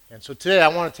And so today I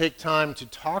want to take time to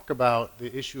talk about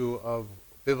the issue of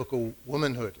biblical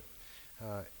womanhood.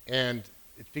 And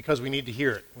it's because we need to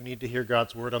hear it. We need to hear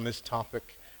God's word on this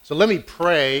topic. So let me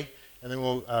pray, and then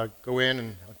we'll go in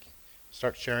and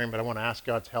start sharing. But I want to ask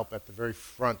God's help at the very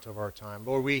front of our time.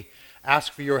 Lord, we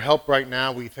ask for your help right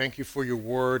now. We thank you for your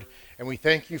word, and we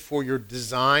thank you for your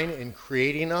design in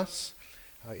creating us.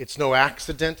 It's no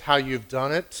accident how you've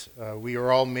done it. We are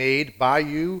all made by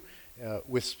you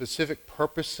with specific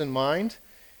purpose in mind.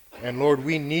 And Lord,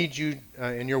 we need you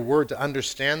in your word to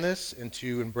understand this and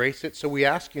to embrace it. So we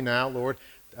ask you now, Lord,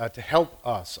 to help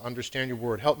us understand your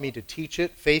word. Help me to teach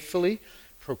it faithfully,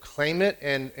 proclaim it,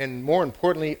 and more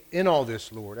importantly, in all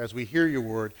this, Lord, as we hear your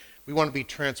word, we want to be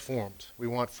transformed. We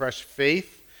want fresh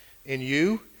faith in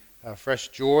you, fresh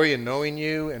joy in knowing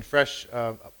you, and fresh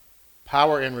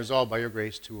power and resolve by your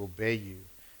grace to obey you.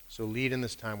 So lead in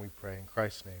this time, we pray. In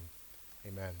Christ's name,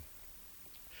 amen.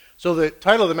 So the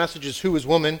title of the message is Who is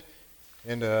Woman?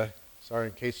 And sorry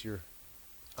in case you're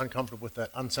uncomfortable with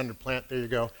that unscented plant. There you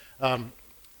go.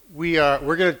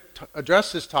 We're going to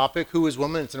address this topic, Who is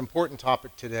Woman? It's an important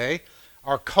topic today.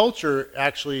 Our culture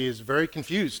actually is very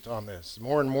confused on this,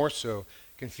 more and more so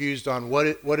confused on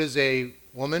what is a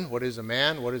woman, what is a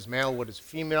man, what is male, what is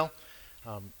female.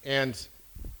 And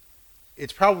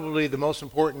it's probably the most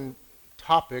important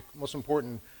topic, most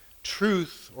important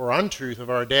truth or untruth of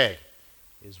our day.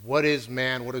 Is what is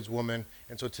man, what is woman.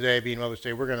 And so today, being Mother's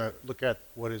Day, we're going to look at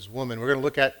what is woman. We're going to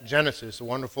look at Genesis, a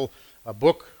wonderful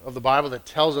book of the Bible that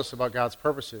tells us about God's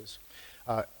purposes.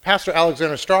 Pastor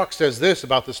Alexander Strauch says this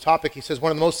about this topic. He says,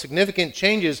 one of the most significant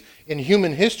changes in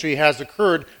human history has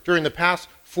occurred during the past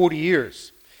 40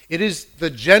 years. It is the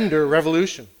gender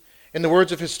revolution. In the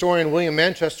words of historian William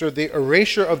Manchester, the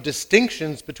erasure of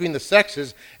distinctions between the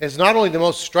sexes is not only the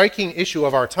most striking issue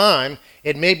of our time,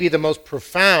 it may be the most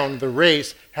profound the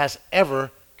race has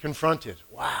ever confronted.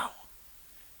 Wow.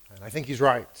 And I think he's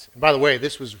right. And by the way,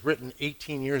 this was written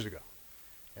 18 years ago.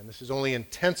 And this is only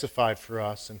intensified for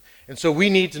us. And so we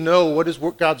need to know what does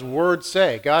God's word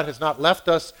say. God has not left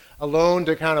us alone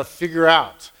to kind of figure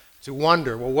out, to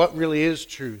wonder, well, what really is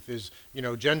truth? Is,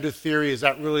 gender theory, is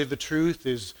that really the truth?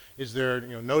 Is there,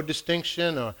 no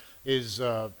distinction? Or is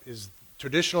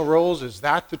traditional roles, is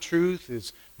that the truth?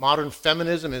 Is modern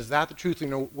feminism, is that the truth?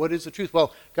 What is the truth?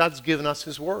 Well, God's given us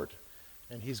his word.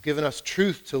 And he's given us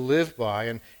truth to live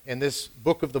by. And this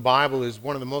book of the Bible is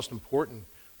one of the most important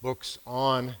books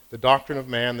on the doctrine of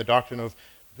man, the doctrine of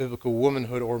biblical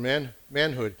womanhood or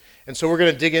manhood. And so we're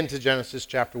going to dig into Genesis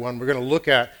chapter 1. We're going to look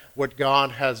at what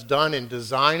God has done in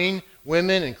designing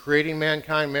women and creating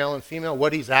mankind, male and female,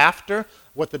 what he's after,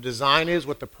 what the design is,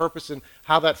 what the purpose and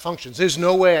how that functions. There's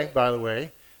no way, by the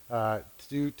way,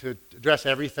 to address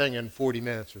everything in 40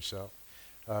 minutes or so.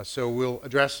 So we'll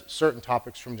address certain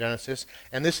topics from Genesis.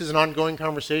 And this is an ongoing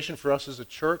conversation for us as a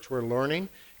church. We're learning.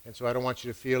 And so I don't want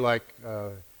you to feel like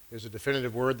there's a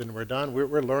definitive word, then we're done.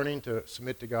 We're learning to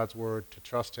submit to God's word, to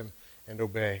trust him and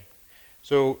obey.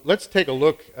 So let's take a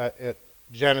look at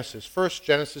Genesis. First,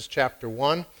 Genesis chapter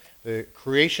 1, the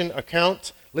creation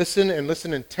account. Listen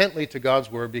intently to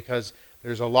God's word because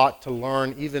there's a lot to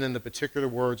learn even in the particular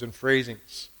words and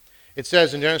phrasings. It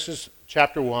says in Genesis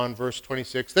chapter 1, verse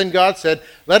 26, Then God said,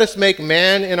 Let us make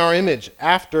man in our image,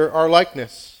 after our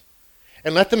likeness.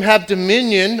 And let them have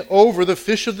dominion over the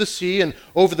fish of the sea, and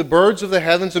over the birds of the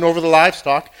heavens, and over the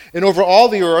livestock, and over all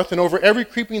the earth, and over every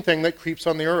creeping thing that creeps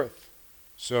on the earth.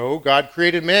 So God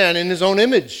created man in his own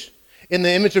image. In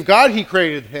the image of God he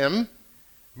created him,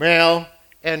 male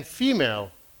and female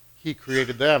he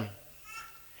created them.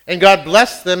 And God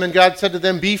blessed them, and God said to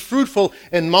them, Be fruitful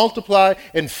and multiply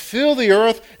and fill the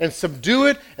earth and subdue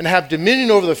it and have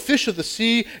dominion over the fish of the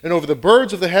sea and over the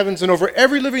birds of the heavens and over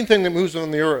every living thing that moves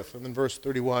on the earth. And then verse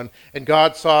 31, And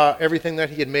God saw everything that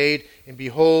he had made, and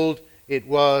behold, it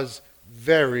was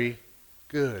very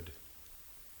good.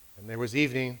 And there was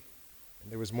evening,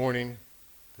 and there was morning,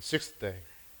 the sixth day.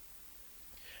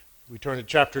 We turn to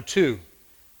chapter 2.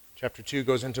 Chapter 2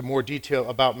 goes into more detail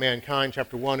about mankind.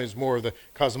 Chapter 1 is more of the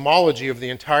cosmology of the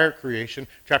entire creation.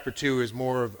 Chapter 2 is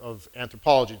more of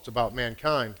anthropology. It's about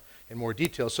mankind in more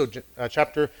detail. So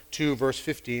chapter 2, verse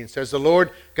 15 says, The Lord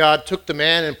God took the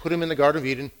man and put him in the Garden of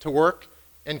Eden to work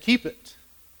and keep it.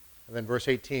 And then verse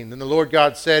 18, Then the Lord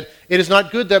God said, It is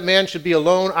not good that man should be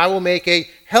alone. I will make a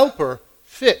helper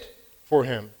fit for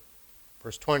him.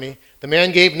 Verse 20, The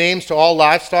man gave names to all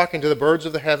livestock and to the birds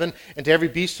of the heaven and to every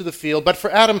beast of the field. But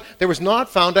for Adam there was not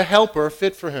found a helper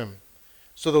fit for him.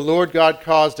 So the Lord God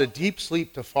caused a deep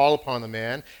sleep to fall upon the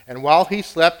man, and while he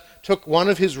slept, took one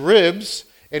of his ribs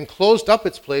and closed up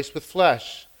its place with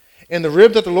flesh. And the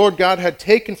rib that the Lord God had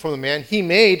taken from the man, he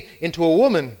made into a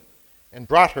woman and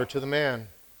brought her to the man.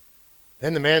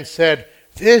 Then the man said,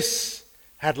 "This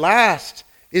at last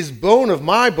is bone of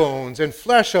my bones and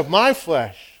flesh of my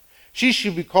flesh. She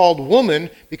should be called woman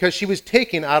because she was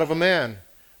taken out of a man.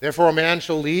 Therefore a man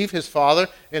shall leave his father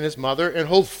and his mother and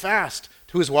hold fast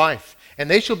to his wife, and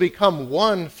they shall become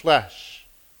one flesh."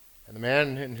 And the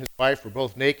man and his wife were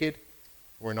both naked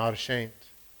and were not ashamed.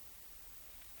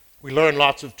 We learn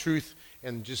lots of truth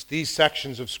in just these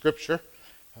sections of Scripture.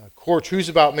 Core truths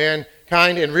about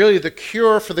mankind, and really the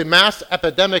cure for the mass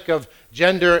epidemic of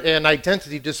gender and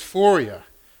identity dysphoria.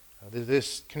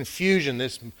 This confusion,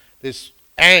 this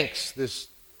angst, this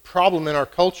problem in our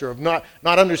culture of not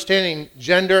understanding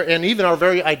gender and even our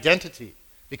very identity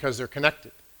because they're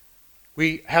connected.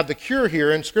 We have the cure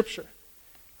here in Scripture.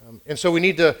 And so we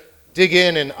need to dig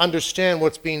in and understand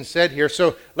what's being said here.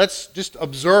 So let's just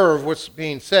observe what's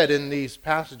being said in these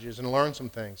passages and learn some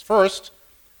things. First,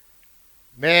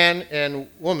 man and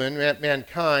woman,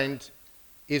 mankind,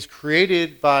 is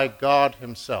created by God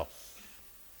himself.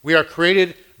 We are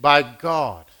created by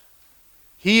God.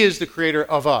 He is the creator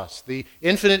of us, the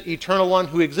infinite, eternal one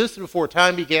who existed before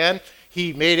time began.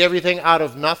 He made everything out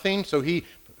of nothing. So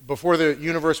before the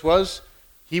universe was,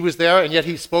 he was there, and yet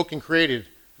he spoke and created.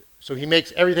 So he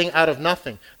makes everything out of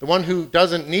nothing. The one who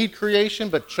doesn't need creation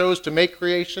but chose to make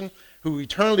creation, who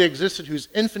eternally existed, who's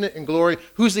infinite in glory,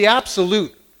 who's the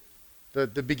absolute, the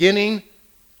beginning,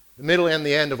 the middle, and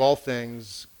the end of all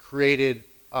things, created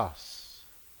us.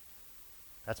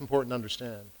 That's important to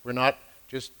understand. We're not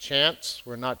just chance.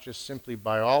 We're not just simply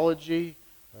biology,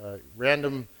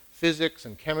 random physics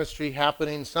and chemistry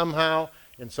happening somehow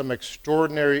in some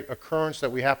extraordinary occurrence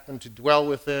that we happen to dwell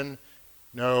within.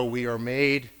 No, we are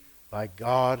made by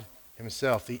God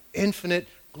himself. The infinite,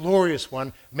 glorious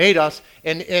one made us,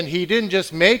 and he didn't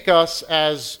just make us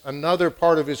as another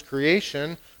part of his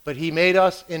creation, but he made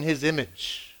us in his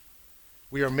image.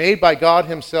 We are made by God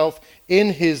himself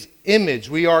in his image.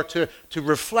 We are to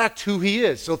reflect who he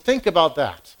is. So think about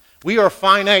that. We are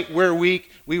finite, we're weak,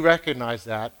 we recognize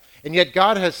that. And yet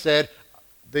God has said,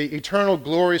 the eternal,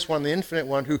 glorious one, the infinite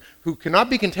one, who cannot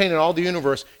be contained in all the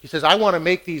universe, he says, I want to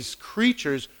make these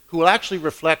creatures who will actually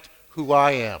reflect who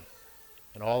I am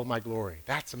and all of my glory.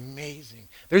 That's amazing.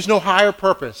 There's no higher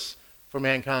purpose for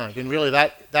mankind. And really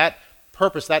that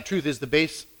purpose, that truth is the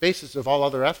basis of all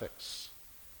other ethics.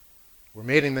 We're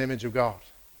made in the image of God.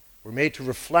 We're made to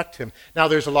reflect him. Now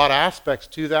there's a lot of aspects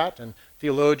to that, and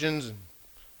theologians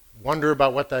wonder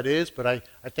about what that is, but I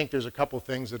think there's a couple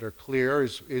things that are clear.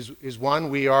 Is one,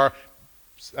 we are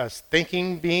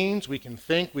thinking beings. We can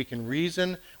think, we can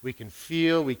reason, we can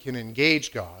feel, we can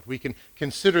engage God. We can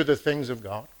consider the things of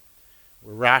God.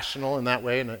 We're rational in that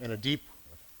way, in a deep,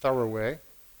 thorough way.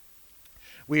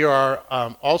 We are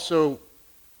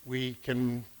we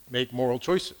can make moral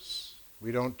choices.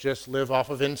 We don't just live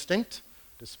off of instinct,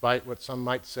 despite what some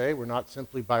might say. We're not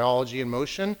simply biology in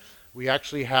motion. We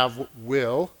actually have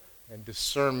will and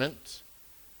discernment,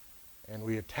 and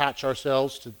we attach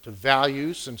ourselves to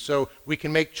values, and so we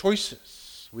can make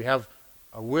choices. We have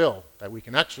a will that we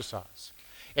can exercise.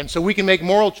 And so we can make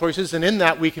moral choices, and in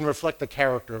that we can reflect the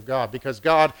character of God, because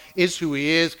God is who he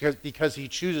is, because he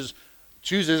chooses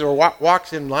or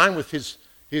walks in line with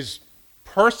his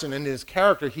person and his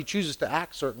character. He chooses to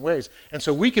act certain ways. And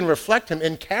so we can reflect him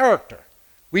in character.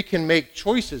 We can make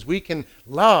choices. We can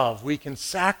love. We can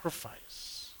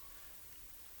sacrifice.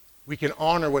 We can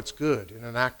honor what's good in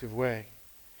an active way.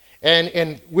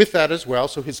 And with that as well,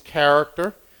 so his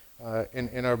character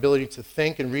and our ability to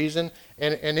think and reason.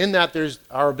 And in that there's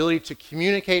our ability to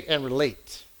communicate and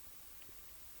relate.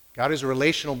 God is a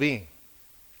relational being.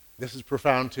 This is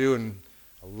profound too, and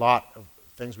a lot of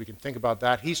things we can think about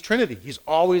that. He's Trinity. He's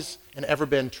always and ever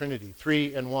been Trinity,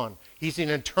 3 in 1. He's an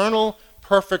eternal,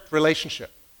 perfect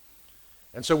relationship.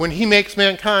 And so when he makes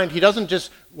mankind, he doesn't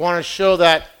just want to show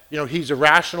that he's a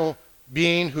rational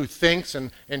being who thinks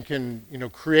and can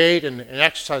create and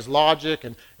exercise logic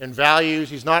and values.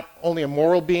 He's not only a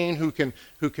moral being who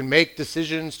can make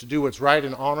decisions to do what's right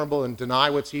and honorable and deny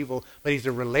what's evil, but he's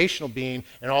a relational being,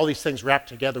 and all these things wrapped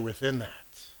together within that.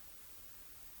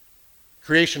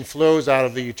 Creation flows out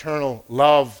of the eternal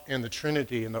love in the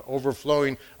Trinity and the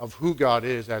overflowing of who God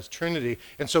is as Trinity.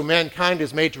 And so mankind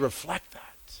is made to reflect that.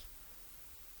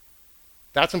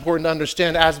 That's important to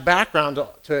understand as background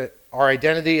to our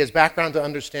identity, as background to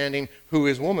understanding who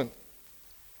is woman.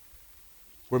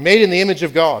 We're made in the image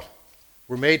of God.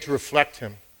 We're made to reflect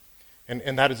him.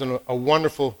 And that is a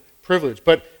wonderful privilege.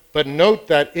 But note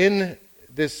that in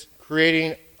this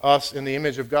creating us in the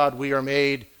image of God, we are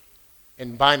made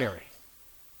in binary.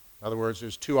 In other words,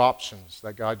 there's two options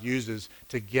that God uses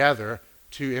together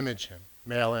to image him,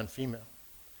 male and female.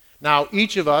 Now,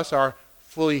 each of us are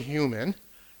fully human,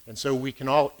 and so we can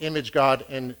all image God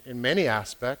in many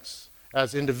aspects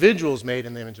as individuals made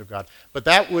in the image of God. But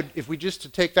that would, if we just to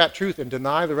take that truth and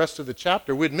deny the rest of the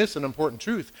chapter, we'd miss an important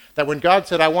truth. That when God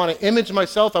said, I want to image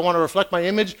myself, I want to reflect my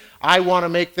image, I want to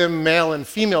make them male and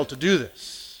female to do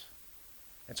this.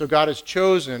 And so God has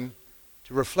chosen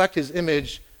to reflect his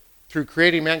image through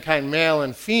creating mankind male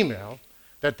and female,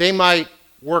 that they might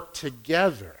work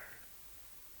together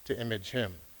to image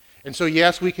him. And so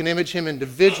yes, we can image him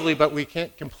individually, but we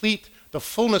can't complete the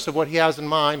fullness of what he has in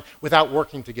mind without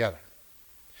working together.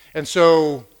 And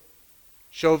so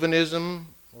chauvinism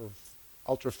or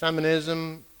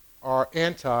ultra-feminism are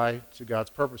anti to God's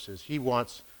purposes. He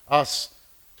wants us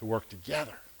to work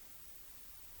together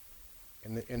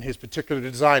in his particular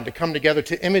design, to come together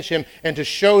to image him and to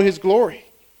show his glory.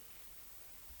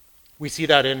 We see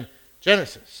that in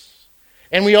Genesis.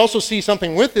 And we also see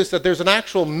something with this, that there's an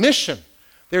actual mission.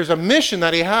 There's a mission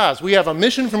that he has. We have a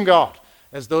mission from God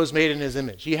as those made in his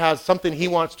image. He has something he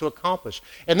wants to accomplish.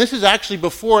 And this is actually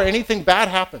before anything bad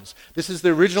happens. This is the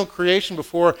original creation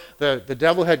before the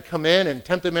devil had come in and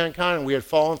tempted mankind and we had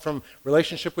fallen from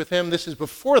relationship with him. This is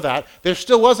before that. There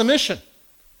still was a mission.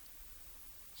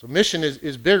 So mission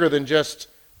is bigger than just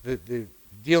the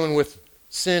dealing with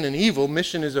sin and evil.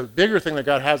 Mission is a bigger thing that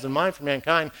God has in mind for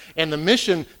mankind. And the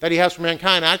mission that he has for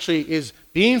mankind actually is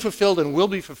being fulfilled and will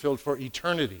be fulfilled for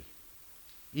eternity,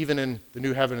 even in the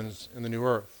new heavens and the new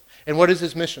earth. And what is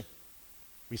his mission?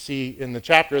 We see in the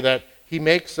chapter that he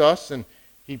makes us and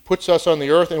he puts us on the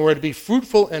earth, and we're to be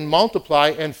fruitful and multiply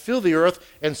and fill the earth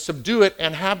and subdue it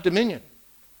and have dominion.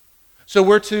 So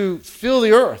we're to fill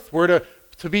the earth. We're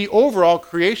to be overall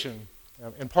creation.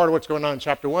 And part of what's going on in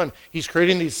chapter 1, he's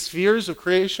creating these spheres of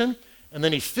creation, and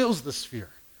then he fills the sphere.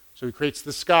 So he creates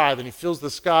the sky, then he fills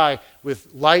the sky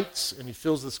with lights, and he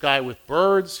fills the sky with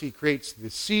birds. He creates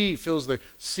the sea, he fills the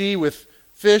sea with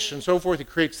fish, and so forth. He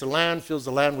creates the land, fills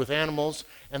the land with animals,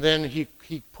 and then he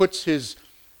puts his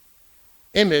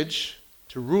image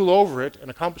to rule over it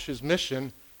and accomplish his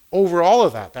mission over all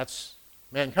of that. That's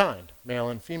mankind, male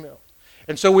and female.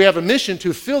 And so we have a mission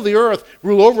to fill the earth,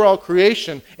 rule over all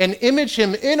creation, and image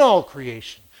him in all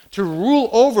creation, to rule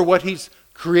over what he's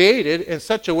created in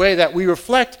such a way that we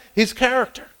reflect his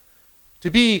character,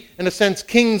 to be, in a sense,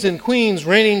 kings and queens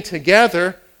reigning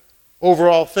together over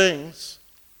all things,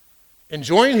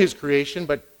 enjoying his creation,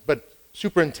 but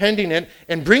superintending it,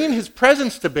 and bringing his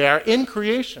presence to bear in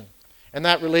creation. And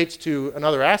that relates to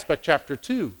another aspect, chapter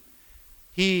 2.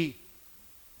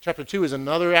 Chapter 2 is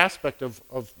another aspect of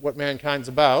what mankind's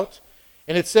about.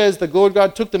 And it says, the Lord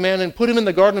God took the man and put him in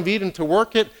the Garden of Eden to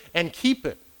work it and keep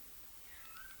it.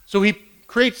 So he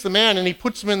creates the man and he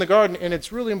puts him in the garden. And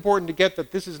it's really important to get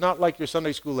that this is not like your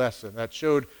Sunday school lesson that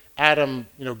showed Adam,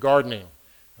 gardening.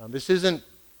 This isn't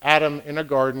Adam in a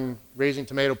garden raising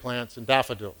tomato plants and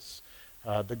daffodils.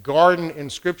 The garden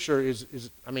in Scripture is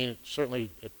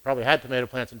certainly it probably had tomato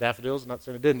plants and daffodils. I'm not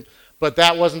saying it didn't. But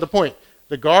that wasn't the point.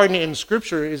 The garden in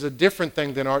Scripture is a different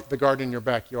thing than the garden in your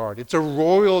backyard. It's a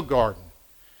royal garden.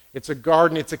 It's a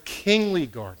garden, it's a kingly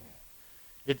garden.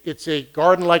 It's a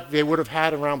garden like they would have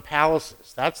had around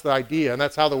palaces. That's the idea, and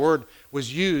that's how the word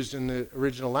was used in the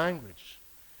original language.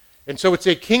 And so it's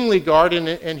a kingly garden,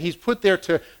 and he's put there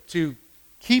to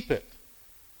keep it.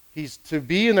 He's to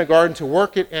be in the garden, to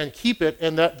work it and keep it,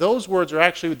 and those words are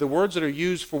actually the words that are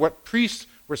used for what priests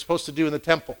were supposed to do in the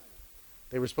temple.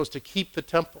 They were supposed to keep the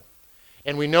temple.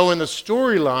 And we know in the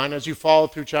storyline, as you follow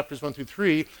through chapters 1 through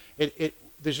 3,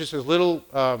 there's just a little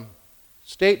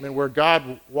statement where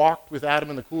God walked with Adam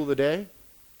in the cool of the day.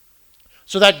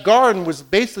 So that garden was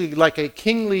basically like a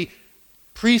kingly,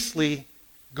 priestly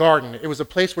garden. It was a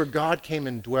place where God came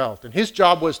and dwelt. And his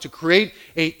job was to create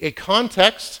a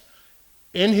context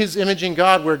in his imaging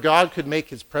God where God could make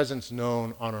his presence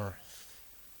known on earth.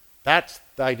 That's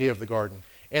the idea of the garden.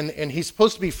 And he's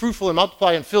supposed to be fruitful and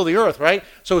multiply and fill the earth, right?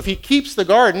 So if he keeps the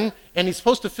garden and he's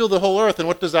supposed to fill the whole earth, then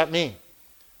what does that mean?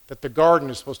 That the garden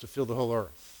is supposed to fill the whole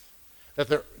earth. That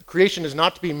the creation is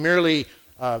not to be merely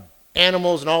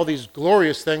animals and all these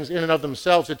glorious things in and of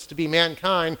themselves. It's to be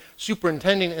mankind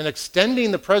superintending and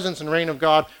extending the presence and reign of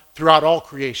God throughout all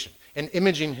creation and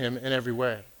imaging him in every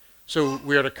way. So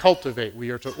we are to cultivate,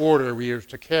 we are to order, we are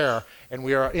to care, and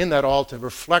we are in that all to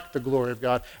reflect the glory of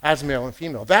God as male and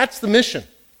female. That's the mission.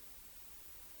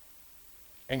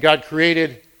 And God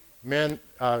created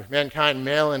mankind,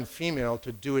 male and female,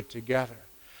 to do it together.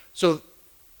 So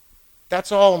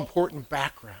that's all important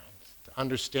background to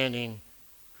understanding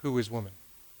who is woman.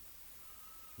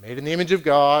 made in the image of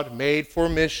God, made for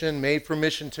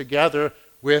mission together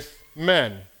with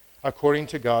men, according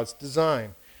to God's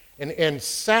design. And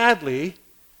sadly,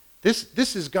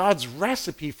 this is God's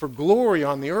recipe for glory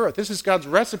on the earth. This is God's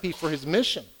recipe for his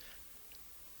mission.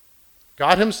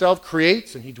 God himself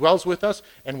creates and he dwells with us,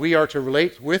 and we are to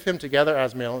relate with him together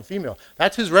as male and female.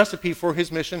 That's his recipe for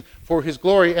his mission, for his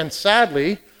glory. And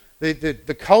sadly,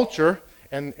 the culture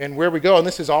and where we go, and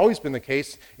this has always been the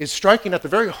case, is striking at the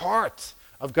very heart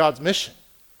of God's mission.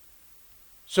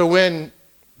 So when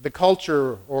the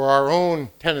culture or our own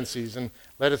tendencies, and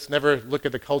let us never look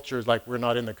at the culture as like we're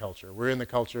not in the culture. We're in the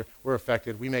culture, we're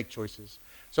affected, we make choices.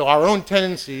 So our own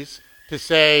tendencies to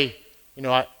say,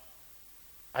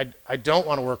 I don't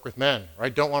want to work with men, or I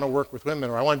don't want to work with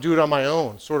women, or I want to do it on my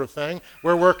own sort of thing.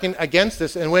 We're working against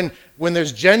this. And when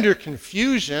there's gender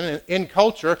confusion in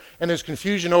culture, and there's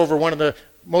confusion over one of the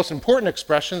most important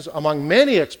expressions among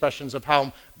many expressions of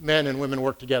how men and women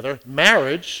work together,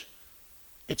 marriage,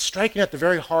 it's striking at the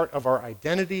very heart of our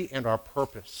identity and our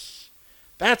purpose.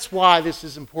 That's why this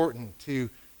is important to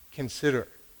consider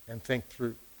and think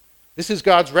through. This is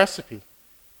God's recipe.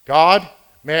 God,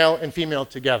 male and female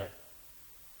together.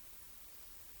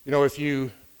 If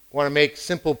you want to make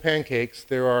simple pancakes,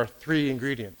 there are 3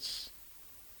 ingredients.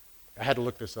 I had to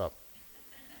look this up.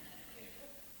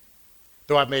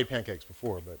 Though I've made pancakes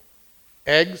before, but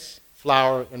eggs,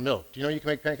 flour, and milk. Do you know you can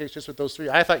make pancakes just with those 3?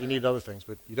 I thought you needed other things,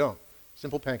 but you don't.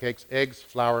 Simple pancakes, eggs,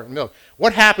 flour, and milk.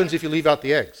 What happens if you leave out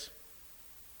the eggs?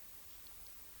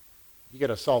 You get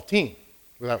a saltine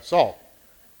without salt.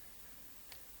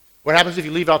 What happens if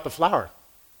you leave out the flour?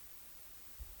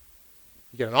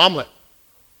 You get an omelet.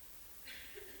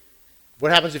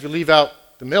 What happens if you leave out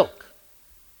the milk?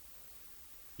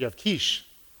 You have quiche.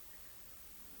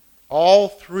 All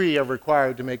 3 are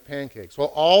required to make pancakes.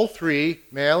 Well, all 3,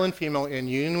 male and female, in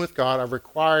union with God, are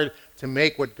required to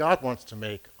make what God wants to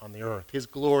make on the earth, his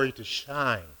glory to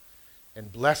shine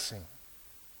and blessing.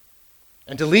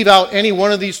 And to leave out any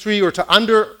one of these 3, or to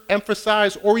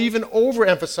underemphasize or even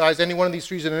overemphasize any one of these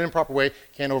 3 in an improper way,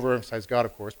 can't overemphasize God,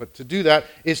 of course, but to do that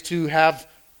is to have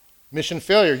mission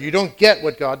failure. You don't get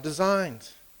what God designed.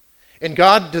 And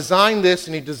God designed this,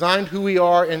 and he designed who we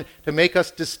are and to make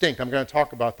us distinct. I'm going to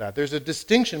talk about that. There's a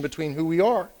distinction between who we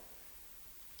are.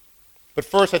 But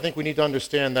first, I think we need to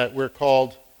understand that we're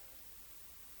called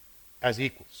as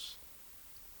equals.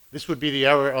 This would be the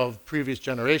error of previous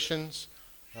generations.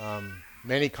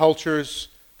 Many cultures,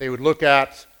 they would look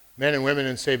at men and women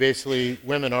and say basically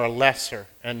women are lesser.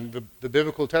 And the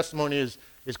biblical testimony is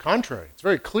contrary. It's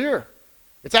very clear.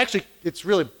 It's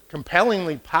really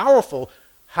compellingly powerful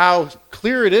how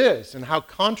clear it is and how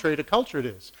contrary to culture it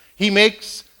is. He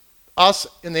makes us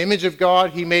in the image of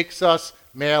God. He makes us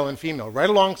male and female, right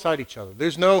alongside each other.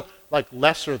 There's no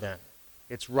lesser than.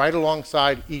 It's right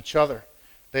alongside each other.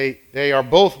 They are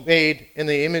both made in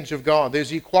the image of God.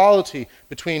 There's equality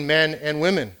between men and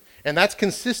women, and that's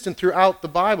consistent throughout the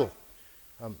Bible.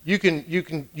 You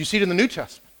see it in the New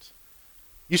Testament.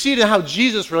 You see it in how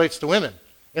Jesus relates to women.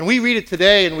 And we read it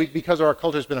today, and because our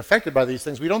culture has been affected by these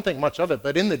things, we don't think much of it.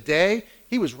 But in the day,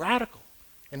 he was radical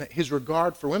in his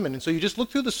regard for women. And so you just look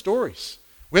through the stories.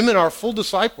 Women are full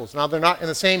disciples. Now, they're not in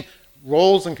the same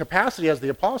roles and capacity as the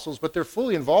apostles, but they're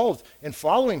fully involved in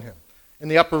following him. In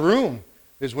the upper room,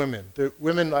 there's women. The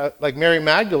women like Mary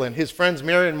Magdalene, his friends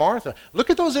Mary and Martha. Look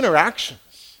at those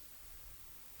interactions.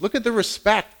 Look at the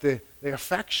respect, the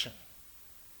affection,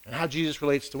 and how Jesus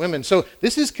relates to women. So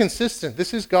this is consistent.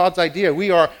 This is God's idea. We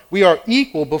are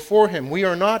equal before him. We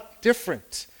are not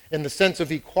different in the sense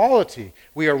of equality.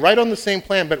 We are right on the same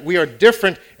plan, but we are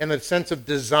different in the sense of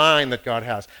design that God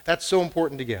has. That's so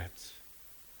important to get.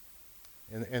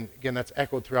 And again, that's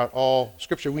echoed throughout all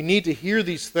Scripture. We need to hear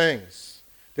these things.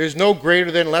 There's no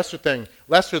greater than, lesser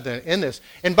than in this.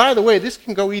 And by the way, this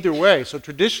can go either way. So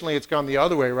traditionally, it's gone the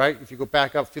other way, right? If you go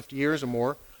back up 50 years or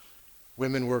more,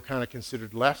 women were kind of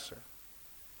considered lesser.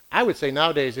 I would say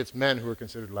nowadays it's men who are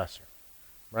considered lesser,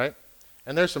 right?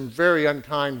 And there's some very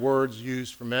unkind words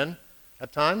used for men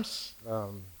at times.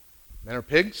 Men are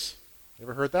pigs. You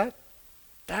ever heard that?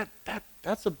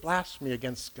 That's a blasphemy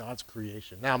against God's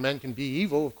creation. Now, men can be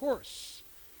evil, of course.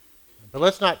 But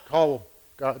let's not call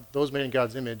those made in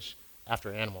God's image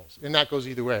after animals. And that goes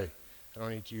either way. I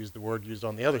don't need to use the word used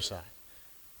on the other side.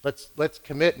 Let's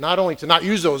commit not only to not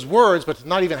use those words, but to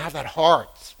not even have that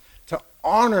heart, to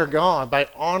honor God by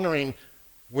honoring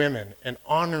women and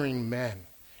honoring men,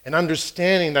 and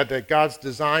understanding that God's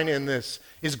design in this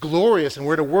is glorious and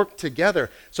we're to work together.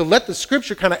 So let the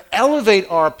Scripture kind of elevate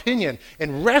our opinion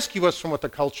and rescue us from what the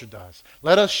culture does.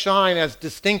 Let us shine as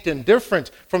distinct and different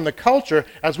from the culture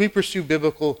as we pursue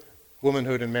biblical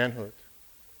womanhood and manhood.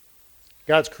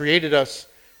 God's created us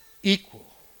equal.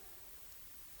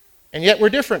 And yet we're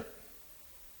different.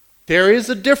 There is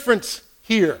a difference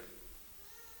here.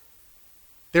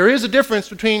 There is a difference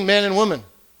between man and woman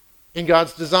in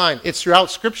God's design. It's throughout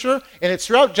Scripture, and it's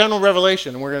throughout general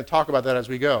revelation, and we're going to talk about that as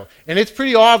we go. And it's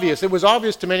pretty obvious. It was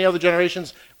obvious to many other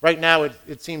generations. Right now,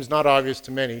 it seems not obvious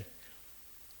to many.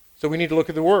 So we need to look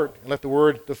at the Word and let the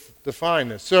Word define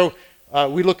this. So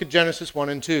we look at Genesis 1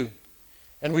 and 2.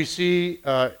 And we see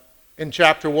in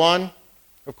chapter 1,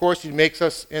 of course, he makes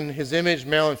us in his image,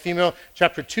 male and female.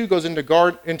 Chapter 2 goes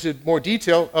into more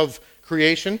detail of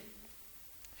creation.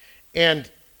 And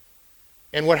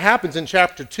what happens in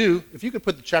chapter 2, if you could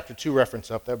put the chapter 2 reference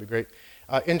up, that would be great.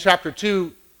 In chapter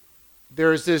 2,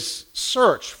 there is this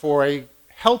search for a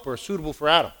helper suitable for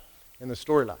Adam in the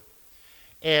storyline.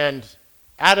 And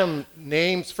Adam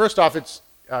names, first off,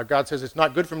 God says it's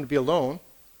not good for him to be alone.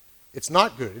 It's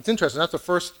not good. It's interesting. That's the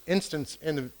first instance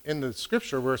in the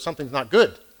Scripture where something's not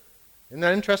good. Isn't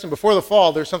that interesting? Before the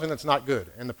fall, there's something that's not good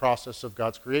in the process of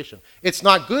God's creation. It's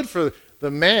not good for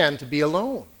the man to be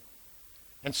alone.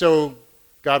 And so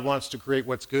God wants to create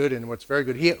what's good and what's very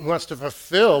good. He wants to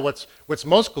fulfill what's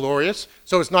most glorious.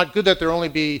 So it's not good that there only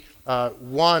be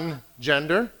one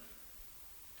gender,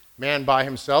 man by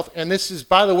himself. And this is,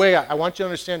 by the way, I want you to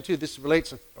understand too, this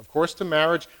relates, of course, to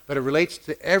marriage, but it relates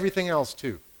to everything else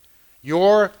too.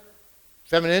 Your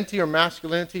femininity or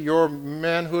masculinity, your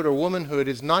manhood or womanhood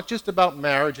is not just about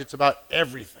marriage, it's about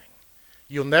everything.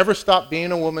 You'll never stop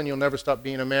being a woman, you'll never stop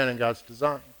being a man in God's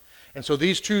design. And so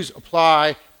these truths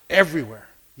apply everywhere.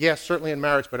 Yes, certainly in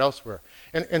marriage, but elsewhere.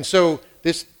 And so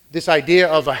this idea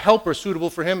of a helper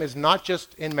suitable for him is not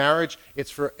just in marriage,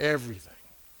 it's for everything.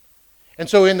 And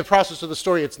so in the process of the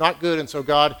story, it's not good, and so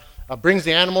God brings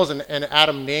the animals, and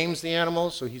Adam names the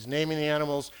animals, so he's naming the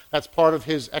animals. That's part of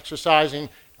his exercising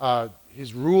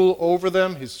his rule over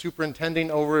them, his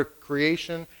superintending over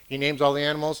creation. He names all the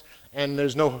animals, and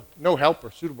there's no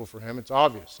helper suitable for him. It's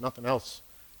obvious. Nothing else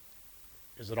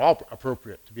is at all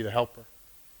appropriate to be the helper.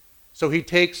 So he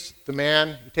takes the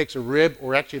man, he takes a rib,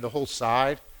 or actually the whole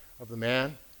side of the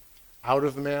man, out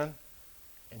of the man,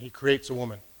 and he creates a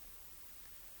woman.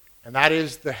 And that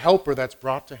is the helper that's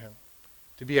brought to him,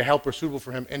 to be a helper suitable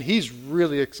for him. And he's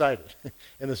really excited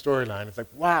in the storyline. It's like,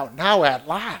 wow, now at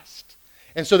last.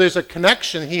 And so there's a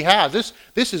connection he has.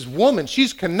 This is woman.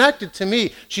 She's connected to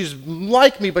me. She's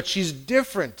like me, but she's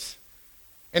different.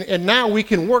 And now we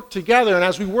can work together. And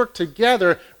as we work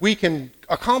together, we can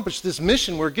accomplish this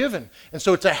mission we're given. And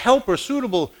so it's a helper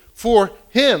suitable for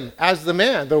him as the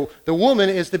man. The woman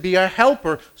is to be a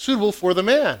helper suitable for the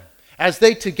man, as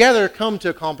they together come to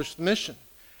accomplish the mission.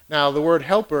 Now, the word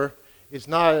helper is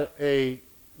not a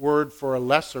word for a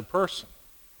lesser person.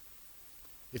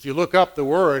 If you look up the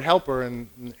word helper in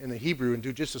the Hebrew and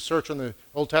do just a search on the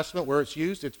Old Testament where it's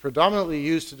used, it's predominantly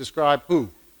used to describe who?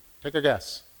 Take a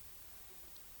guess.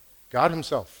 God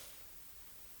himself.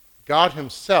 God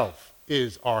himself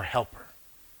is our helper.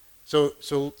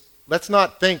 So let's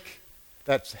not think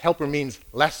that helper means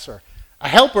lesser. A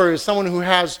helper is someone who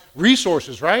has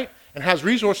resources, right? And has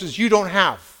resources you don't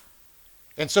have.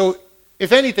 And so,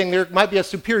 if anything, there might be a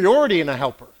superiority in a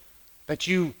helper, that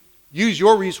you use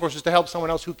your resources to help someone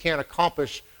else who can't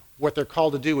accomplish what they're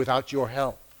called to do without your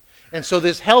help. And so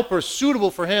this helper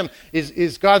suitable for him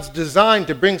is God's design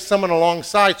to bring someone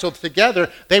alongside so together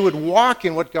they would walk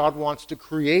in what God wants to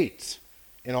create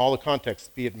in all the contexts,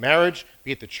 be it marriage,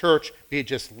 be it the church, be it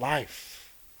just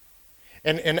life.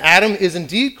 And Adam is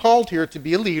indeed called here to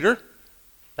be a leader.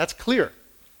 That's clear.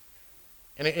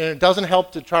 And it doesn't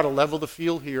help to try to level the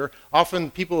field here. Often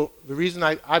people, the reason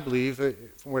I believe,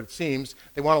 from what it seems,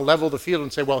 they want to level the field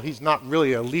and say, well, he's not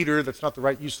really a leader, that's not the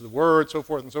right use of the word, so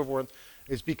forth and so forth,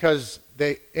 is because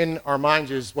they, in our minds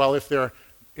is, well, if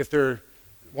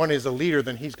one is a leader,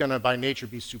 then he's going to by nature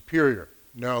be superior.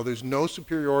 No, there's no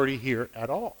superiority here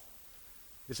at all.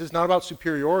 This is not about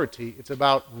superiority, it's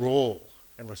about role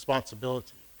and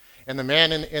responsibility. And the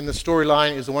man in the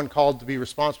storyline is the one called to be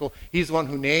responsible. He's the one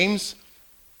who names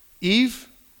Eve,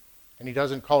 and he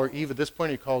doesn't call her Eve at this point,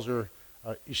 he calls her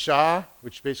Isha,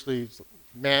 which basically is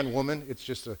man, woman. It's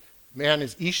just a man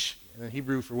is Ish, and in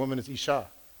Hebrew for woman is Isha.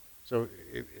 So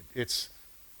it's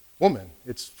woman.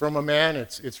 It's from a man,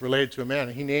 it's related to a man.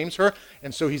 And he names her,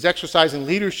 and so he's exercising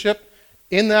leadership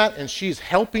in that, and she's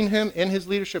helping him in his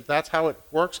leadership. That's how it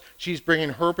works. She's bringing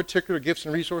her particular gifts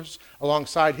and resources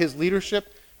alongside his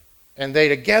leadership, and they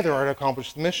together are to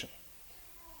accomplish the mission.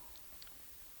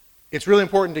 It's really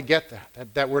important to get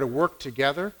that we're to work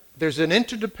together. There's an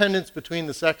interdependence between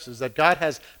the sexes that God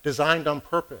has designed on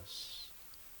purpose.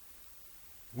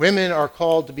 Women are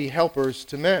called to be helpers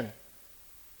to men.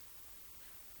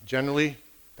 Generally,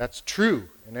 that's true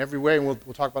in every way, and we'll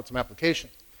talk about some application.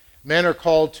 Men are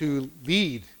called to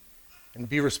lead and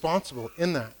be responsible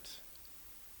in that.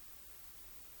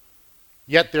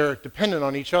 Yet they're dependent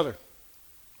on each other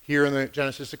here in the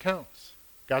Genesis accounts.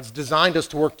 God's designed us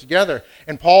to work together.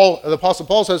 And the Apostle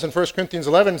Paul says in 1 Corinthians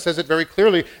 11, says it very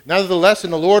clearly, nevertheless,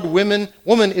 in the Lord, woman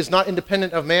is not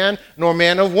independent of man, nor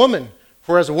man of woman.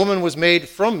 For as a woman was made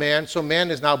from man, so man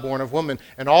is now born of woman.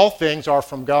 And all things are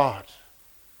from God.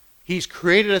 He's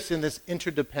created us in this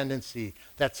interdependency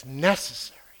that's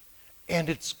necessary. And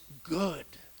it's good.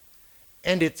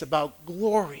 And it's about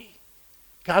glory.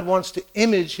 God wants to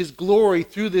image his glory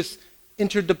through this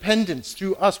interdependence,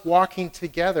 through us walking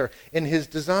together in his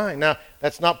design. Now,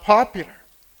 that's not popular.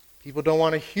 People don't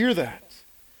want to hear that.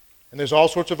 And there's all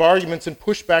sorts of arguments and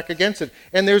pushback against it.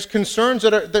 And there's concerns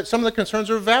that some of the concerns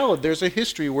are valid. There's a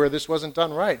history where this wasn't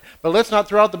done right. But let's not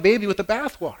throw out the baby with the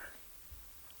bathwater.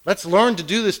 Let's learn to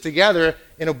do this together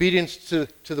in obedience to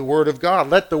the Word of God.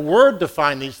 Let the Word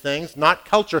define these things, not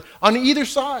culture, on either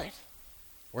side.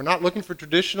 We're not looking for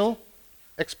traditional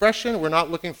expression. We're not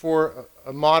looking for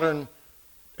a modern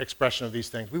expression of these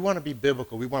things. We want to be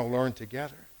biblical. We want to learn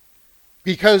together.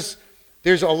 Because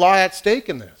there's a lot at stake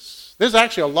in this. There's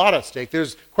actually a lot at stake.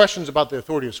 There's questions about the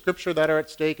authority of Scripture that are at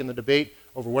stake in the debate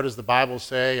over what does the Bible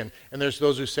say. And there's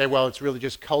those who say, well, it's really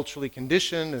just culturally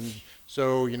conditioned. And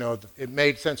so, it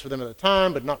made sense for them at the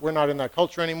time, but we're not in that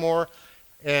culture anymore.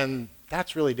 And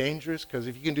that's really dangerous, because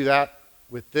if you can do that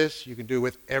with this, you can do it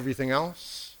with everything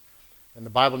else. And the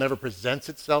Bible never presents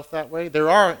itself that way. There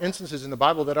are instances in the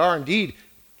Bible that are indeed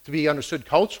to be understood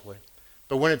culturally.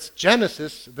 But when it's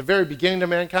Genesis, the very beginning of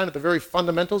mankind, at the very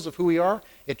fundamentals of who we are,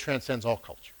 it transcends all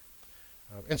culture.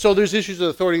 And so there's issues of the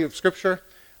authority of Scripture.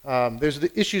 There's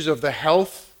the issues of the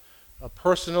health,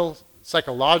 personal,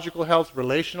 psychological health,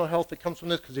 relational health that comes from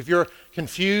this. Because if you're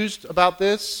confused about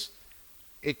this,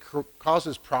 it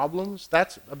causes problems.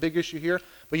 That's a big issue here.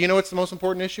 But you know what's the most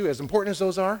important issue? As important as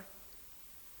those are,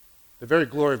 the very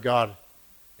glory of God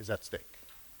is at stake.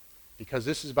 Because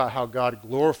this is about how God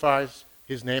glorifies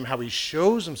his name, how he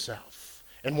shows himself,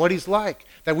 and what he's like.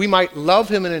 That we might love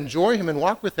him and enjoy him and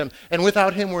walk with him. And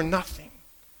without him, we're nothing.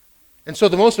 And so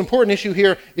the most important issue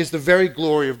here is the very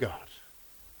glory of God.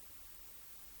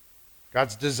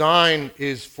 God's design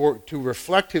is to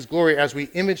reflect his glory as we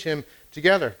image him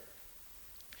together.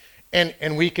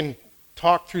 And we can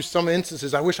talk through some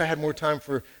instances. I wish I had more time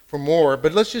for more,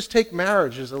 but let's just take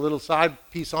marriage as a little side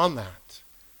piece on that.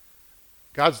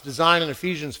 God's design in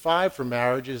Ephesians 5 for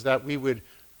marriage is that we would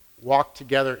walk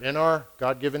together in our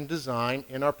God-given design,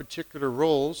 in our particular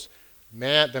roles,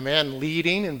 the man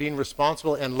leading and being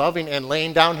responsible and loving and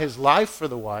laying down his life for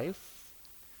the wife,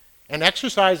 and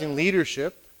exercising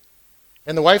leadership,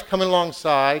 and the wife coming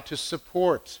alongside to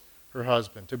support her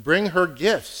husband, to bring her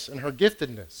gifts and her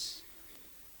giftedness,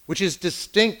 which is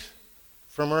distinct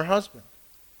from her husband.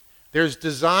 There's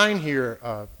design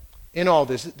here in all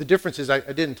this. The difference is I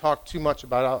didn't talk too much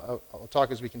about. I'll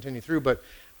talk as we continue through,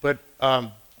 but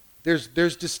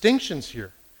there's distinctions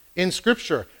here in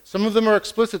Scripture. Some of them are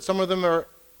explicit, some of them are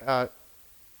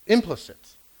implicit,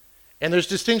 and there's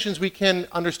distinctions we can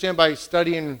understand by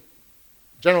studying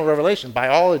general revelation,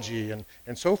 biology,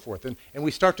 and so forth, and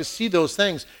we start to see those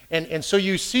things, and so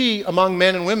you see among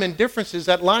men and women differences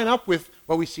that line up with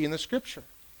what we see in the Scripture.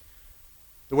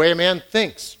 The way a man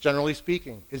thinks, generally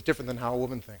speaking, is different than how a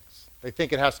woman thinks. They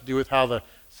think it has to do with how the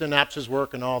synapses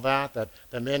work and all that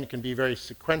men can be very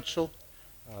sequential.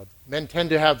 Men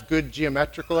tend to have good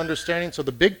geometrical understanding, so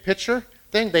the big picture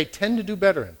thing they tend to do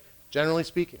better in, generally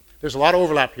speaking. There's a lot of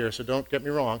overlap here, so don't get me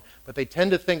wrong, but they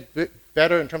tend to think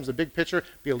better in terms of big picture,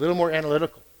 be a little more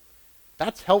analytical.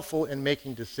 That's helpful in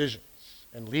making decisions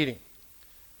and leading.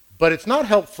 But it's not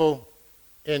helpful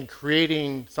in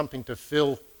creating something to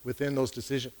fill within those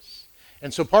decisions.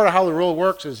 And so part of how the role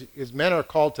works is men are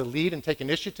called to lead and take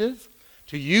initiative,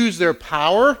 to use their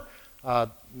power, and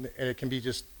it can be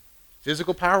just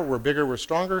physical power, we're bigger, we're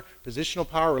stronger, positional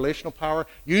power, relational power,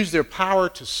 use their power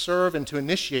to serve and to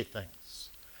initiate things.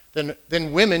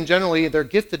 Then women, generally, their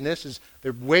giftedness is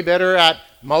they're way better at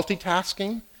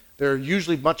multitasking, they're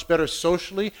usually much better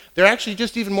socially, they're actually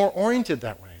just even more oriented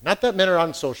that way. Not that men are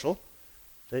unsocial,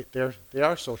 they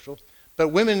are social, but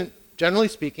women, generally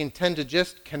speaking, tend to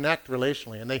just connect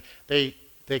relationally, and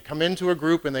they come into a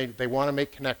group and they want to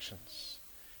make connections.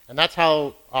 And that's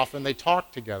how often they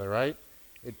talk together, right?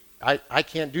 I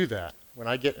can't do that. When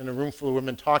I get in a room full of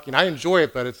women talking, I enjoy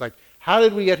it, but it's like, how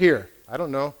did we get here? I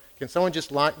don't know. Can someone just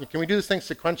can we do this thing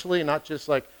sequentially and not just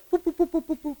like, boop, boop, boop, boop,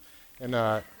 boop,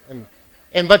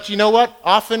 boop? But you know what?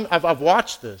 Often, I've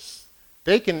watched this.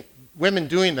 Women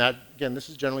doing that, again, this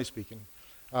is generally speaking,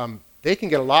 they can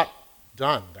get a lot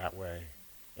done that way.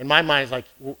 In my mind, it's like,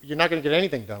 well, you're not going to get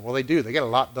anything done. Well, they do. They get a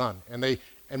lot done.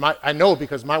 I know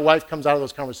because my wife comes out of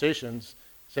those conversations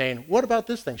saying, what about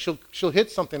this thing? She'll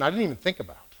hit something I didn't even think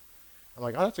about. I'm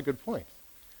like, oh, that's a good point.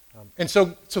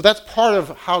 So that's part of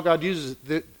how God uses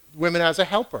the women as a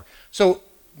helper. So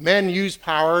men use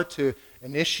power to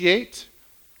initiate,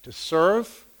 to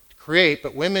serve, to create,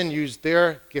 but women use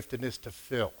their giftedness to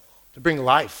fill, to bring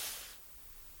life,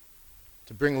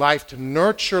 to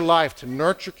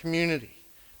nurture community,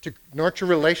 to nurture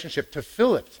relationship, to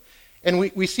fill it. And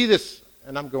we see this,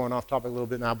 and I'm going off topic a little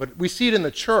bit now, but we see it in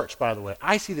the church, by the way.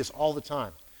 I see this all the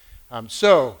time.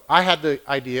 So I had the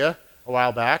idea a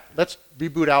while back, let's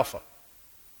reboot Alpha.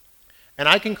 And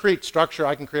I can create structure,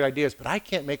 I can create ideas, but I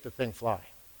can't make the thing fly.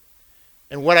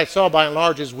 And what I saw by and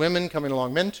large is women coming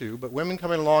along, men too, but women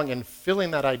coming along and filling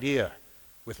that idea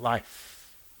with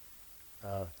life.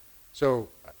 So,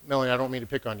 Melanie, I don't mean to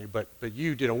pick on you, but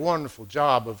you did a wonderful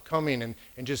job of coming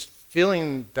and just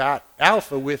filling that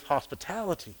Alpha with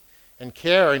hospitality and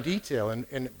care and detail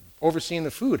and overseeing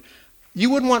the food.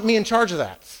 You wouldn't want me in charge of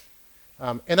that.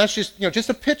 And that's just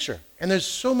a picture. And there's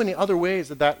so many other ways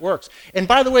that works. And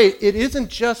by the way, it isn't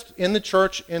just in the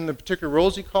church, in the particular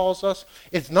roles he calls us.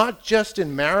 It's not just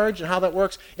in marriage and how that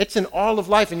works. It's in all of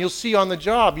life. And you'll see on the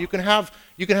job, you can have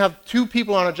two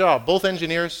people on a job, both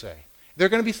engineers say. They're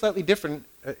going to be slightly different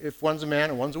if one's a man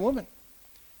and one's a woman.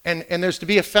 And there's to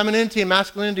be a femininity and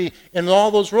masculinity in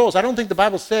all those roles. I don't think the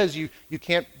Bible says you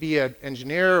can't be an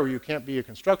engineer or you can't be a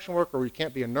construction worker or you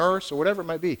can't be a nurse or whatever it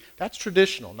might be. That's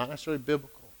traditional, not necessarily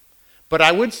biblical. But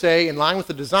I would say, in line with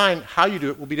the design, how you do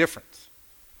it will be different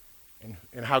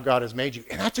in how God has made you.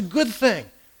 And that's a good thing.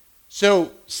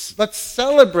 So let's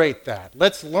celebrate that.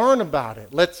 Let's learn about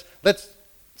it. Let's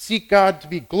seek God to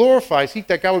be glorified, seek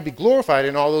that God would be glorified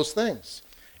in all those things.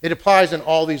 It applies in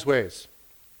all these ways.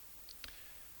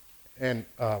 And,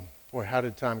 boy, how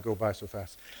did time go by so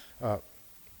fast?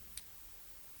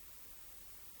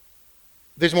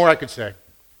 There's more I could say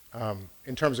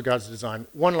in terms of God's design.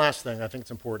 One last thing I think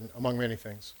it's important, among many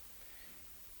things,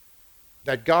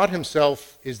 that God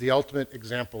himself is the ultimate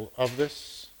example of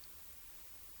this.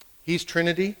 He's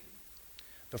Trinity.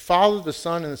 The Father, the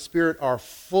Son, and the Spirit are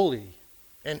fully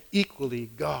and equally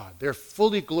God. They're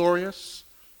fully glorious.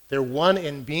 They're one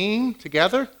in being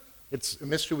together. It's a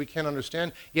mystery we can't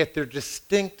understand, yet they're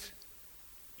distinct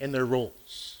in their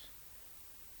roles.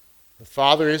 The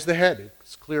Father is the head.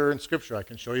 It's clear in Scripture. I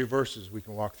can show you verses. We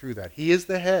can walk through that. He is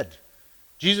the head.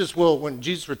 Jesus will, when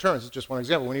Jesus returns, it's just one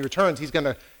example. When he returns, he's going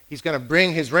to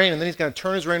bring his reign, and then he's going to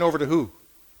turn his reign over to who?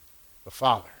 The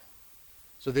Father.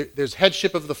 So there's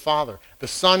headship of the Father. The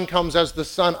Son comes as the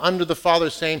Son under the Father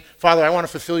saying, Father, I want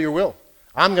to fulfill your will.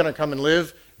 I'm going to come and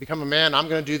live, become a man. I'm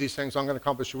going to do these things. I'm going to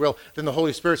accomplish your will. Then the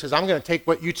Holy Spirit says, I'm going to take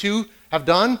what you two have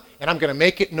done, and I'm going to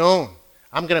make it known.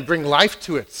 I'm going to bring life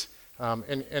to it.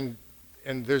 And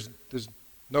there's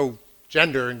no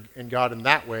gender in God in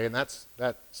that way, in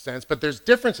that sense. But there's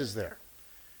differences there.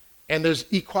 And there's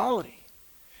equality.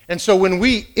 And so when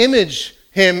we image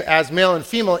him as male and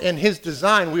female in his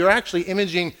design, we are actually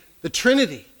imaging the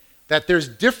Trinity. That there's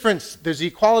difference, there's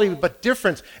equality, but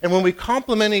difference. And when we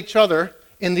complement each other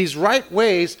in these right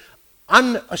ways,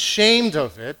 unashamed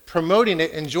of it, promoting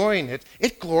it, enjoying it,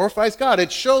 it glorifies God.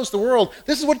 It shows the world,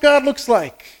 this is what God looks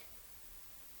like.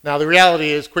 Now, the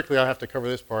reality is, quickly, I'll have to cover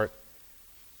this part.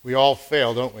 We all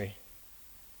fail, don't we?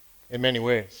 In many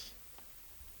ways.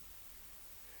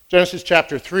 Genesis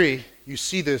chapter 3, you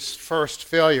see this first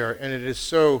failure, and it is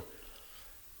so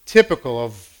typical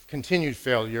of continued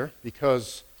failure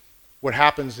because what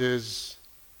happens is,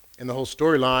 in the whole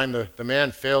storyline, the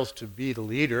man fails to be the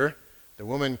leader. The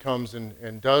woman comes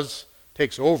and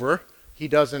takes over. He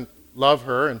doesn't love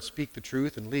her and speak the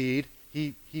truth and lead.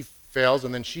 He fails,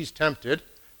 and then she's tempted.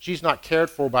 She's not cared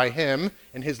for by him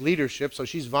and his leadership, so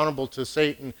she's vulnerable to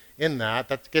Satan in that.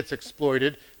 That gets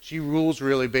exploited. She rules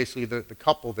really basically the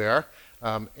couple there.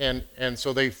 And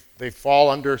so they fall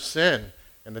under sin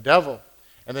and the devil.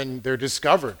 And then they're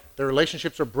discovered. Their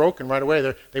relationships are broken right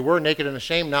away. They were naked and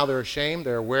ashamed. Now they're ashamed.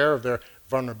 They're aware of their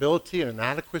vulnerability and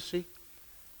inadequacy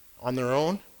on their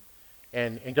own.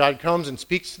 And God comes and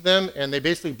speaks to them, and they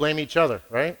basically blame each other,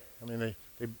 right? I mean,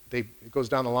 it goes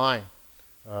down the line.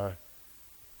 God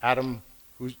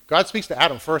speaks to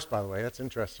Adam first, by the way. That's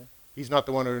interesting. He's not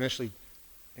the one who initially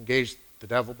engaged the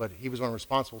devil, but he was one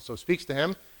responsible. So speaks to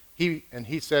him. He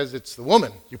says, it's the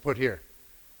woman you put here.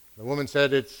 The woman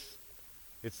said, it's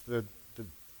the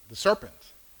serpent.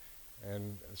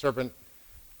 And the serpent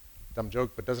Dumb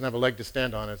joke, but doesn't have a leg to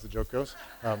stand on, as the joke goes.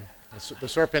 The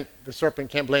serpent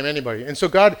can't blame anybody. And so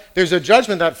God, there's a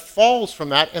judgment that falls from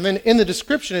that. And then in the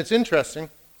description, it's interesting.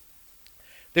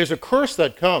 There's a curse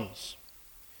that comes.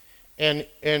 And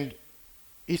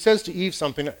he says to Eve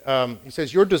something. He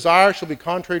says, your desire shall be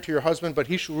contrary to your husband, but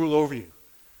he shall rule over you.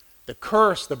 The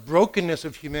curse, the brokenness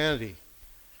of humanity.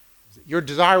 Your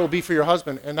desire will be for your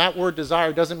husband. And that word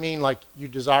desire doesn't mean like you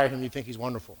desire him, you think he's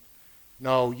wonderful.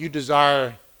 No, you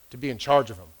desire to be in charge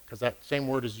of him, because that same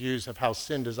word is used of how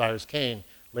sin desires Cain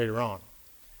later on.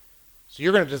 So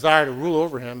you're going to desire to rule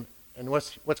over him, and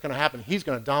what's going to happen? He's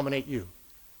going to dominate you.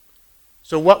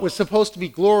 So what was supposed to be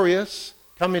glorious,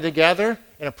 coming together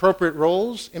in appropriate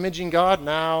roles, imaging God,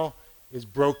 now is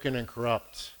broken and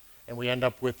corrupt. And we end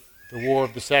up with the war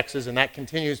of the sexes, and that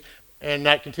continues. And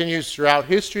that continues throughout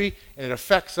history, and it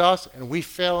affects us, and we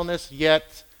fail in this,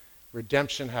 yet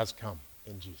redemption has come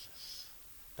in Jesus.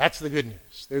 That's the good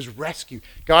news. There's rescue.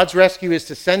 God's rescue is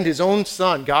to send his own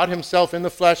Son, God himself in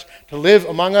the flesh, to live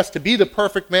among us, to be the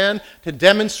perfect man, to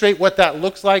demonstrate what that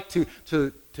looks like,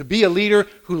 to be a leader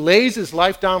who lays his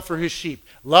life down for his sheep,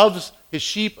 loves his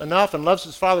sheep enough and loves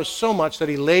his Father so much that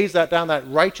he lays that down, that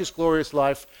righteous, glorious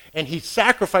life, and he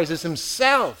sacrifices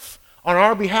himself on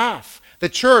our behalf. The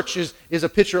church is a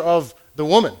picture of the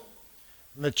woman.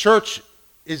 And the church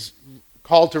is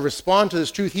called to respond to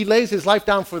this truth. He lays his life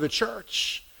down for the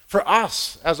church, for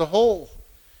us as a whole.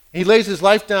 He lays his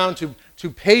life down to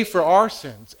pay for our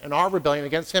sins and our rebellion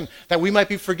against him, that we might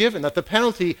be forgiven, that the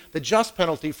penalty, the just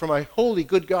penalty from a holy,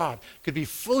 good God could be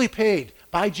fully paid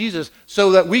by Jesus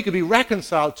so that we could be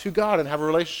reconciled to God and have a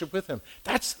relationship with him.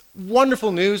 That's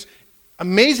wonderful news,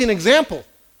 amazing example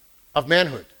of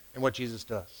manhood and what Jesus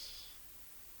does.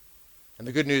 And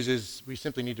the good news is we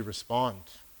simply need to respond.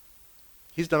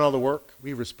 He's done all the work.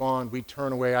 We respond. We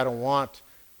turn away. I don't want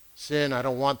sin. I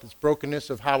don't want this brokenness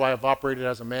of how I have operated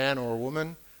as a man or a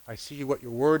woman. I see what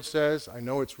your word says. I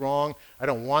know it's wrong. I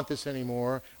don't want this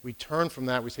anymore. We turn from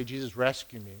that. We say, Jesus,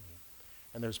 rescue me.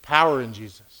 And there's power in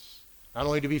Jesus. Not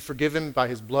only to be forgiven by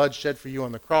his blood shed for you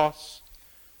on the cross,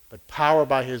 but power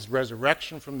by his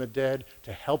resurrection from the dead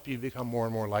to help you become more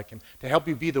and more like him, to help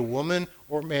you be the woman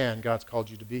or man God's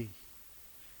called you to be.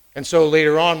 And so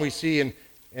later on we see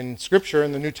in Scripture,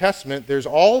 in the New Testament, there's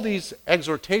all these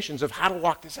exhortations of how to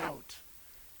walk this out.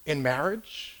 In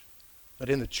marriage, but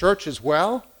in the church as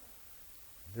well.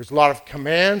 There's a lot of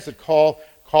commands that call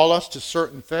us to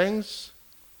certain things.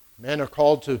 Men are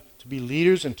called to be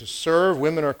leaders and to serve.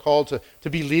 Women are called to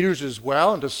be leaders as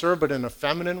well and to serve, but in a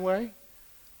feminine way.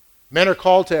 Men are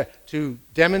called to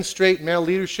demonstrate male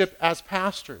leadership as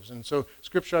pastors. And so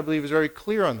Scripture, I believe, is very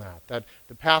clear on that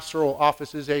the pastoral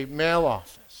office is a male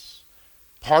office.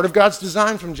 Part of God's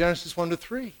design from Genesis 1 to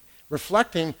 3,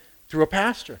 reflecting through a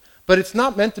pastor. But it's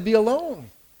not meant to be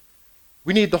alone.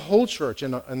 We need the whole church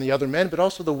and the other men, but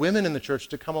also the women in the church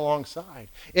to come alongside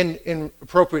in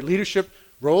appropriate leadership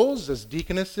roles as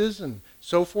deaconesses and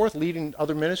so forth, leading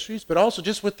other ministries, but also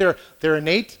just with their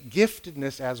innate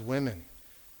giftedness as women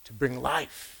to bring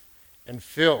life and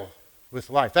fill with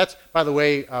life. That's, by the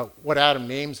way, what Adam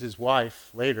names his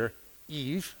wife later,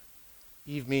 Eve.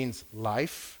 Eve means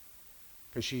life,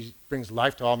 because she brings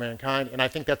life to all mankind. And I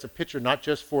think that's a picture not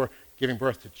just for giving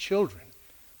birth to children,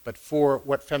 but for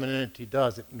what femininity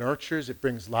does. It nurtures, it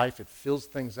brings life, it fills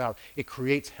things out. It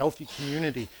creates healthy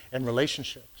community and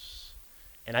relationships.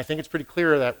 And I think it's pretty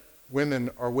clear that women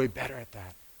are way better at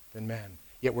that than men.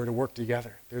 Yet we're to work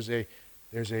together. There's a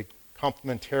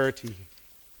complementarity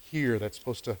here that's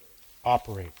supposed to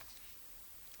operate.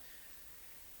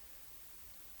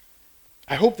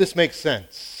 I hope this makes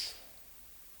sense.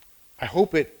 I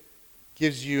hope it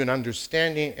gives you an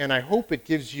understanding, and I hope it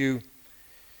gives you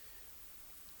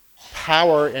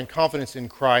power and confidence in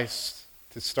Christ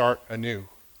to start anew.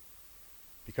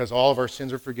 Because all of our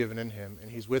sins are forgiven in him,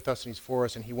 and he's with us and he's for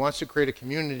us, and he wants to create a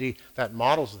community that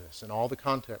models this in all the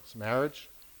contexts. Marriage,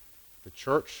 the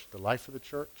church, the life of the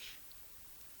church.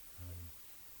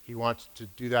 He wants to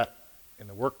do that in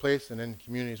the workplace and in the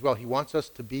community as well. He wants us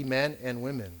to be men and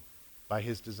women by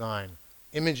his design,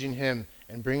 imaging him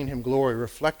and bringing him glory,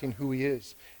 reflecting who he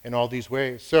is in all these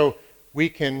ways. So we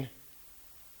can,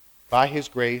 by his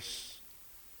grace,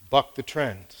 buck the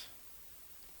trend.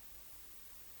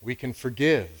 We can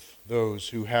forgive those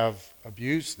who have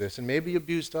abused this and maybe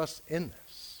abused us in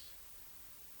this,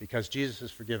 because Jesus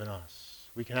has forgiven us.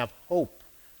 We can have hope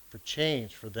for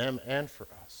change for them and for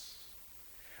us.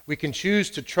 We can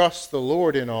choose to trust the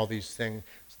Lord in all these things,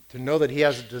 to know that he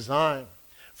has a design.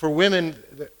 For women,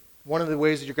 one of the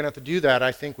ways that you're going to have to do that,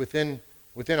 I think, within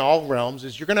all realms,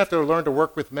 is you're going to have to learn to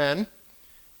work with men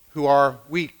who are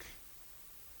weak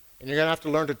And you're going to have to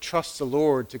learn to trust the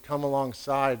Lord to come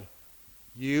alongside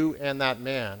you and that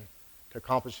man to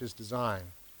accomplish his design.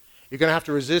 You're going to have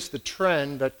to resist the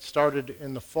trend that started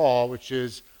in the fall, which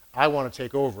is, I want to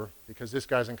take over because this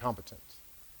guy's incompetent.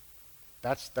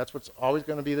 That's what's always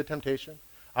going to be the temptation.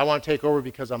 I want to take over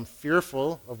because I'm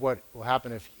fearful of what will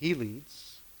happen if he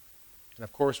leads. And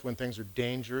of course, when things are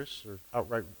dangerous or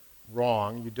outright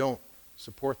wrong, you don't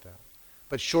support that.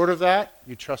 But short of that,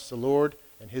 you trust the Lord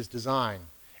and his design.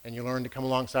 And you learn to come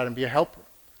alongside and be a helper.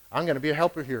 I'm going to be a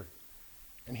helper here.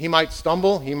 And he might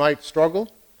stumble, he might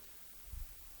struggle,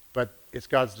 but it's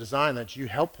God's design that you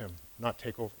help him, not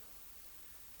take over.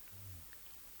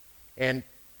 And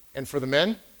for the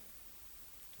men,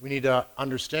 we need to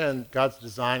understand God's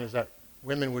design is that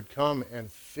women would come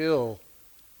and fill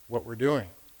what we're doing.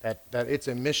 That it's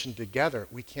a mission together.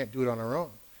 We can't do it on our own.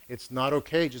 It's not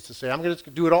okay just to say, I'm going to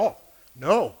do it all.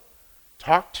 No.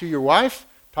 Talk to your wife,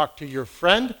 talk to your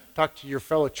friend, talk to your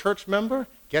fellow church member,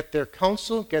 get their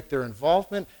counsel, get their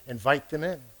involvement, invite them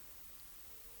in.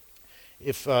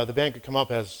 If the band could come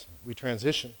up as we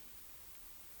transition.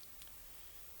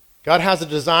 God has a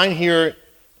design here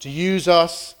to use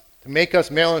us, to make us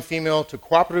male and female, to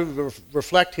cooperatively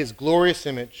reflect his glorious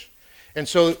image. And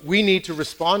so we need to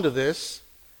respond to this,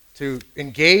 to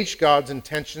engage God's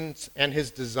intentions and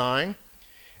his design.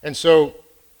 And so,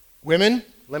 women,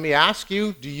 let me ask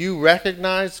you, do you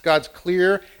recognize God's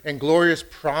clear and glorious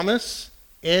promise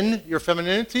in your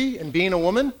femininity and being a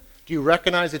woman? Do you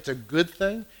recognize it's a good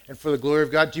thing and for the glory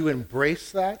of God? Do you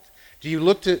embrace that? Do you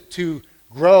look to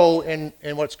grow in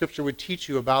what Scripture would teach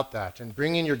you about that and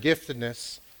bring in your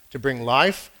giftedness to bring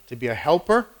life, to be a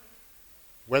helper,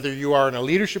 whether you are in a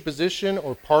leadership position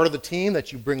or part of the team,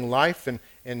 that you bring life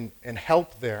and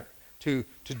help there, to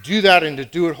do that and to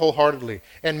do it wholeheartedly.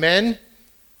 And men,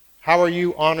 how are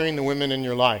you honoring the women in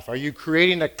your life? Are you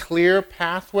creating a clear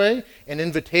pathway, an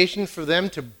invitation for them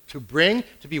to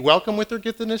be welcome with their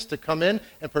giftedness, to come in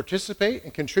and participate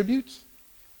and contribute?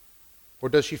 Or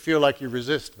does she feel like you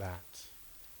resist that?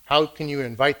 How can you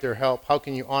invite their help? How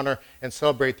can you honor and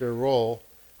celebrate their role?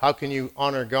 How can you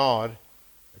honor God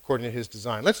according to his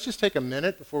design? Let's just take a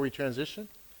minute before we transition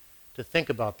to think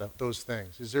about those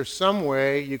things. Is there some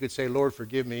way you could say, Lord,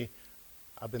 forgive me.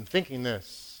 I've been thinking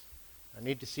this. I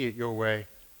need to see it your way.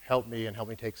 Help me and help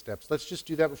me take steps. Let's just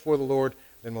do that before the Lord,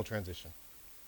 then we'll transition.